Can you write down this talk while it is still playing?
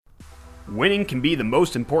Winning can be the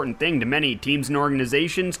most important thing to many teams and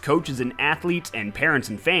organizations, coaches and athletes, and parents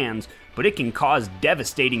and fans, but it can cause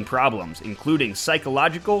devastating problems, including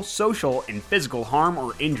psychological, social, and physical harm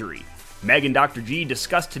or injury. Meg and Dr. G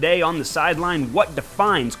discuss today on the sideline what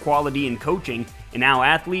defines quality in coaching and how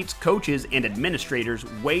athletes, coaches, and administrators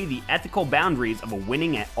weigh the ethical boundaries of a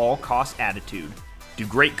winning at all costs attitude. Do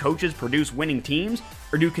great coaches produce winning teams,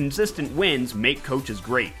 or do consistent wins make coaches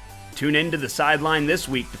great? Tune in to the sideline this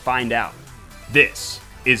week to find out. This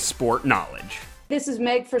is Sport Knowledge. This is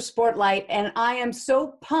Meg for Sportlight, and I am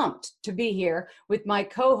so pumped to be here with my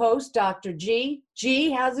co-host, Dr. G. G,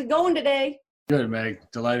 how's it going today? Good, Meg.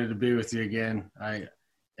 Delighted to be with you again. I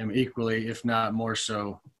am equally, if not more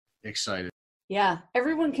so, excited. Yeah,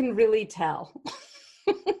 everyone can really tell.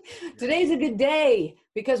 Today's a good day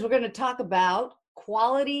because we're going to talk about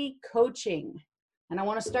quality coaching. And I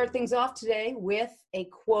want to start things off today with a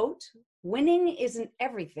quote: "Winning isn't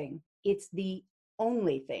everything, it's the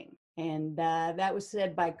only thing." And that was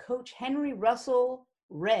said by Coach Henry Russell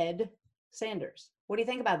Red Sanders. What do you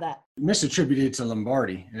think about that? Misattributed to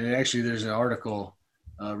Lombardi. And actually, there's an article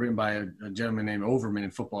written by a gentleman named Overman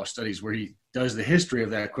in Football Studies where he does the history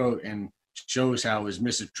of that quote and shows how it was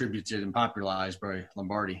misattributed and popularized by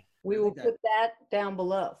Lombardi. We will put that down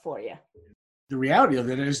below for you. The reality of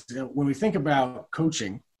it is that when we think about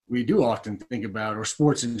coaching, we do often think about, or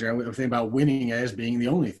sports in general, we think about winning as being the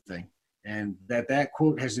only thing. And that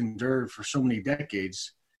quote has endured for so many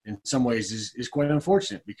decades in some ways is quite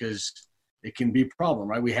unfortunate because it can be a problem,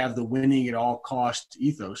 right? We have the winning at all cost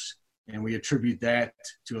ethos, and we attribute that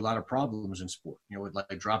to a lot of problems in sport, with like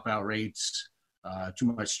dropout rates, too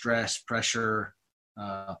much stress, pressure,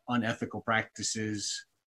 unethical practices.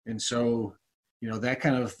 And so, that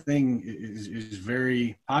kind of thing is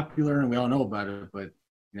very popular, and we all know about it. But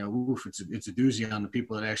it's a doozy on the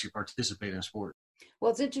people that actually participate in sport. Well,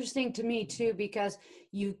 it's interesting to me too because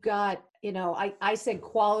you've got, I said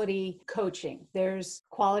quality coaching. There's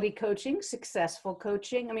quality coaching, successful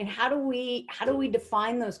coaching. I mean, how do we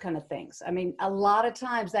define those kind of things? I mean, a lot of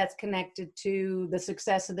times that's connected to the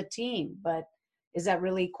success of the team, but is that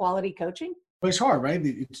really quality coaching? But it's hard, right?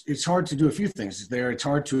 It's hard to do a few things there. It's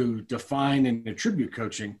hard to define and attribute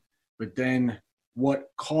coaching, but then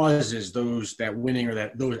what causes that winning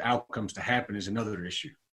or those outcomes to happen is another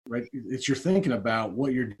issue, right? It's you're thinking about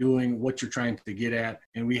what you're doing, what you're trying to get at,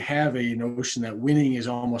 and we have a notion that winning is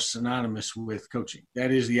almost synonymous with coaching.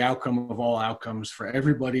 That is the outcome of all outcomes for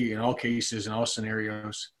everybody in all cases, in all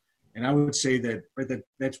scenarios. And I would say that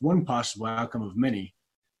that's one possible outcome of many,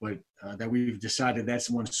 but that we've decided that's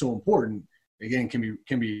the one so important. Again, can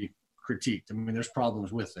be critiqued. I mean, there's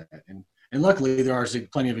problems with that, and luckily there are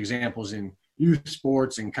plenty of examples in youth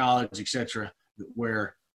sports and college, et cetera,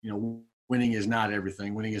 where winning is not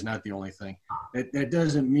everything. Winning is not the only thing. That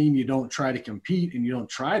doesn't mean you don't try to compete and you don't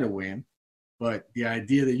try to win, but the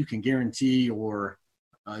idea that you can guarantee or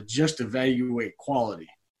just evaluate quality,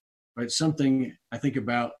 right? Something I think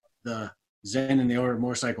about the Zen and the Art of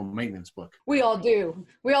Motorcycle Maintenance book. We all do.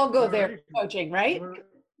 We all go there for coaching, right?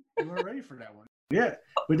 We're ready for that one. Yeah,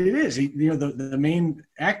 but it is. The main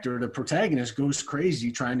actor, the protagonist, goes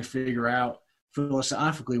crazy trying to figure out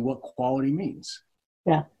philosophically what quality means.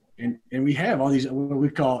 Yeah. And we have all these what we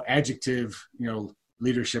call adjective,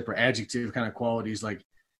 leadership or adjective kind of qualities. Like,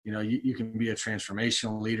 you can be a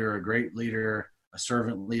transformational leader, a great leader, a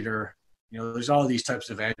servant leader. There's all these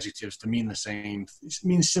types of adjectives to mean the same,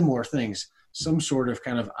 mean similar things. Some sort of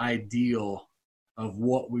kind of ideal of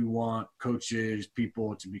what we want coaches,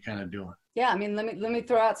 people to be kind of doing. Yeah, I mean, let me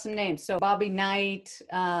throw out some names. So Bobby Knight,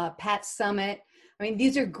 Pat Summitt. I mean,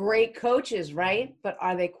 these are great coaches, right? But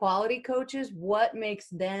are they quality coaches? What makes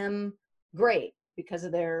them great? Because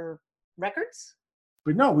of their records?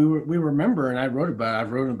 But no, we remember, and I've wrote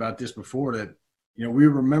about this before, that we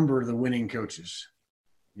remember the winning coaches.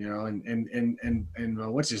 And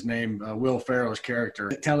what's his name? Will Ferrell's character,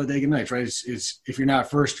 Talladega Nights, right? It's if you're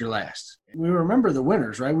not first, you're last. We remember the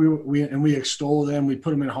winners, right? We extol them. We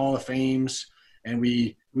put them in Hall of Fames, and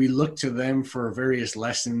we look to them for various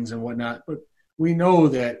lessons and whatnot. But we know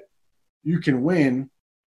that you can win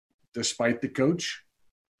despite the coach.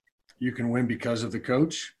 You can win because of the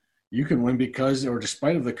coach. You can win because or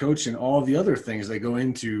despite of the coach and all the other things that go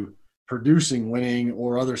into producing winning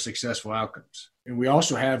or other successful outcomes. And we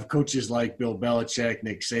also have coaches like Bill Belichick,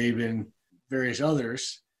 Nick Saban, various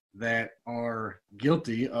others that are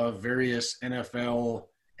guilty of various NFL,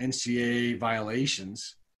 NCAA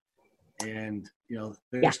violations. And,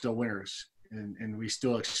 they're still winners. And we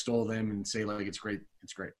still extol them and say, like, it's great.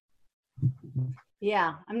 It's great.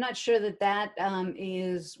 Yeah, I'm not sure that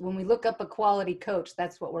is, when we look up a quality coach,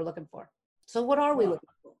 that's what we're looking for. So what are we looking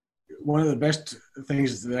for? one of the best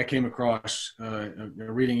things that I came across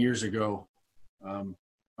reading years ago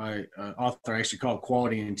by an author I actually called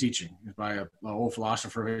Quality in Teaching. It's by an old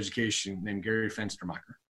philosopher of education named Gary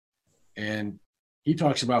Fenstermacher. And he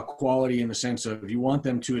talks about quality in the sense of you want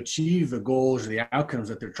them to achieve the goals or the outcomes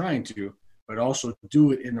that they're trying to, but also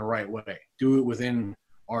do it in the right way. Do it within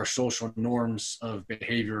our social norms of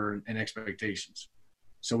behavior and expectations.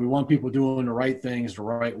 So we want people doing the right things the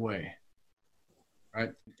right way.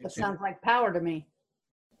 Right? That sounds like power to me.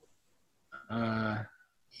 How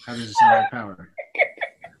does it sound like power?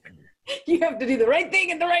 You have to do the right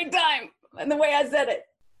thing at the right time, and the way I said it.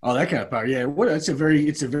 Oh, that kind of power. Yeah. Well, it's a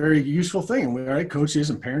very useful thing. And right, coaches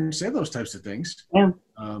and parents say those types of things. Yeah.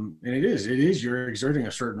 And it is, you're exerting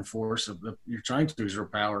a certain force you're trying to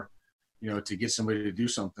exert power, to get somebody to do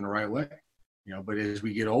something the right way, but as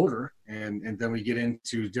we get older and then we get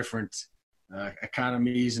into different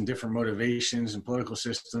economies and different motivations and political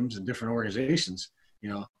systems and different organizations,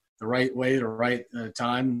 the right way, the right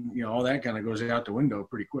time, all that kind of goes out the window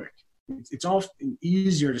pretty quick. It's often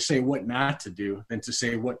easier to say what not to do than to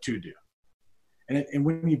say what to do. And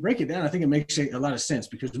when you break it down, I think it makes a lot of sense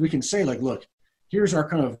because we can say, like, look, here's our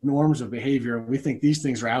kind of norms of behavior, and we think these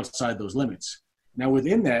things are outside those limits. Now,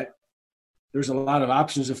 within that, there's a lot of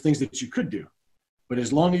options of things that you could do. But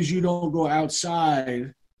as long as you don't go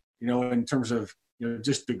outside, in terms of,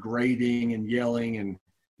 just degrading and yelling and,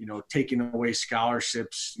 taking away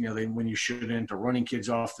scholarships, when you shouldn't, or running kids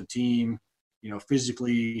off the team,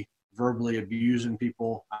 physically, verbally abusing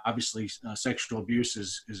people. Obviously, sexual abuse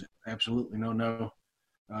is absolutely no.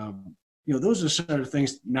 Those are sort of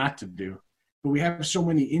things not to do. But we have so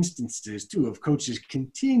many instances, too, of coaches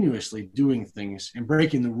continuously doing things and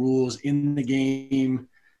breaking the rules in the game,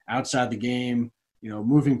 outside the game,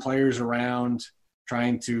 moving players around,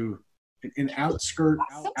 trying to outskirt.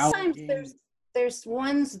 Sometimes there's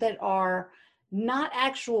ones that are not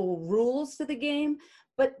actual rules to the game,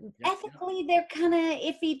 but ethically they're kind of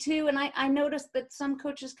iffy too. And I noticed that some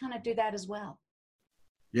coaches kind of do that as well.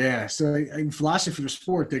 Yeah. So in philosophy of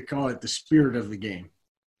sport, they call it the spirit of the game.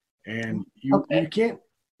 And you can't,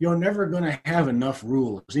 you're never going to have enough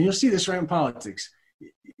rules. And you'll see this right in politics.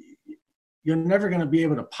 You're never going to be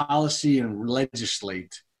able to policy and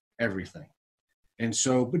legislate everything. And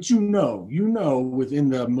so, but within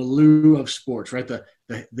the milieu of sports, right, the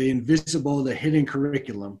invisible, the hidden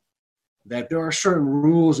curriculum, that there are certain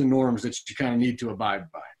rules and norms that you kind of need to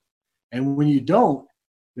abide by. And when you don't,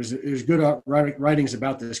 there's good writings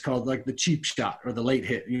about this called like the cheap shot or the late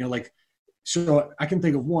hit, so I can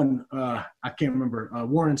think of one, I can't remember,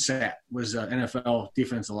 Warren Sapp was an NFL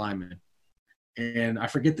defensive lineman. And I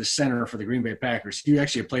forget the center for the Green Bay Packers. He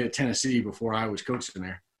actually played at Tennessee before I was coaching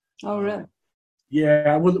there. Oh, really? Yeah,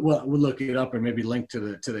 I would look it up and maybe link to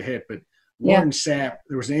the hit. But Warren Sapp,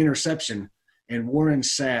 there was an interception, and Warren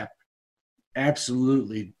Sapp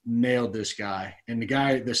absolutely nailed this guy. And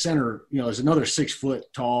the center, is another 6 foot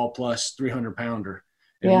tall plus 300-pounder.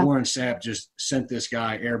 And Warren Sapp just sent this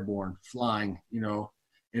guy airborne, flying, and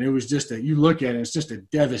it was just you look at it, it's just a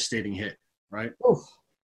devastating hit, right? Oof.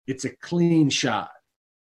 It's a clean shot,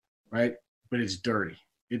 right? But it's dirty.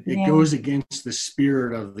 It goes against the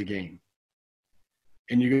spirit of the game.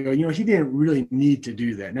 And you go, he didn't really need to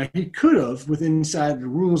do that. Now, he could have inside the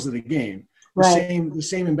rules of the game. The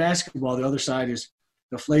same in basketball. The other side is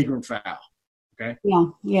the flagrant foul, okay?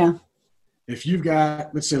 Yeah. If you've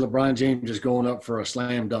got, let's say, LeBron James is going up for a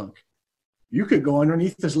slam dunk, you could go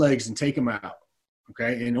underneath his legs and take him out,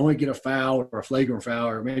 okay, and only get a foul or a flagrant foul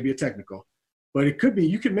or maybe a technical. But it could be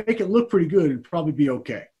you could make it look pretty good and probably be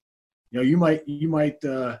okay. You might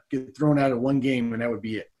get thrown out of one game and that would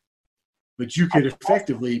be it. But you could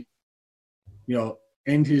effectively,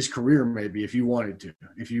 end his career maybe if you wanted to.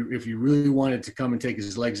 If you really wanted to come and take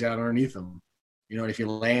his legs out underneath him, if he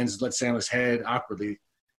lands, let's say, on his head awkwardly.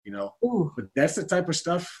 But that's the type of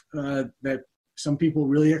stuff that some people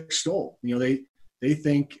really extol. They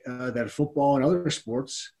think that football and other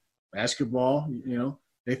sports, basketball,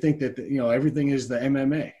 they think that everything is the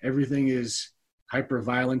MMA. Everything is hyper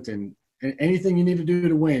violent, and anything you need to do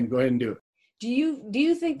to win, go ahead and do it. Do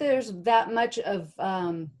you think there's that much of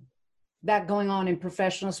that going on in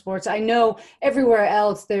professional sports? I know everywhere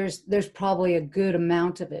else there's probably a good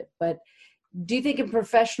amount of it, but do you think in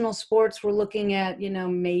professional sports we're looking at,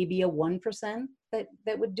 maybe a 1%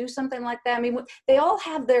 that would do something like that? I mean, they all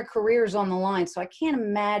have their careers on the line, so I can't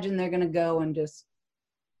imagine they're going to go and just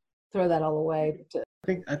throw that all away.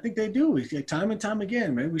 I think they do. We see time and time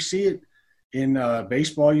again, man. We see it in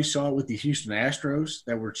baseball. You saw it with the Houston Astros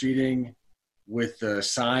that were cheating with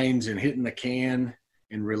signs and hitting the can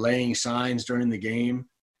and relaying signs during the game.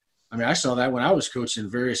 I mean, I saw that when I was coaching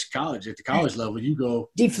various college at the college level. You go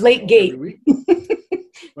Deflate gate. every week.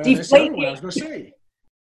 Well, Deflate that's the other one I gate. was going to say.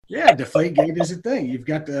 Yeah, deflate gate is a thing. You've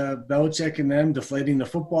got the Belichick and them deflating the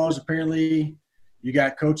footballs. Apparently, you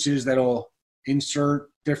got coaches that'll insert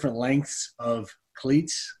different lengths of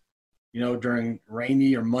cleats, during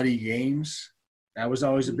rainy or muddy games. That was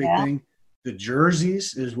always a big thing. The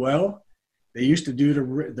jerseys as well. They used to do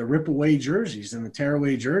the rip away jerseys and the tear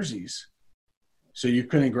away jerseys. So you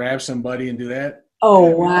couldn't grab somebody and do that.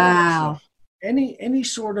 Oh, wow. Any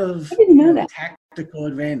sort of I didn't know that. tactical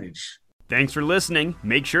advantage. Thanks for listening.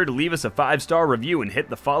 Make sure to leave us a 5-star review and hit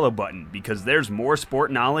the follow button because there's more sport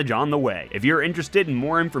knowledge on the way. If you're interested in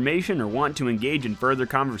more information or want to engage in further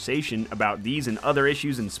conversation about these and other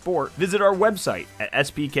issues in sport, visit our website at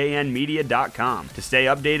spknmedia.com. To stay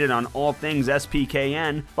updated on all things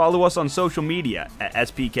SPKN, follow us on social media at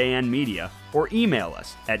spknmedia or email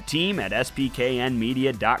us at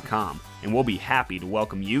team@spknmedia.com, and we'll be happy to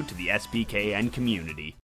welcome you to the SPKN community.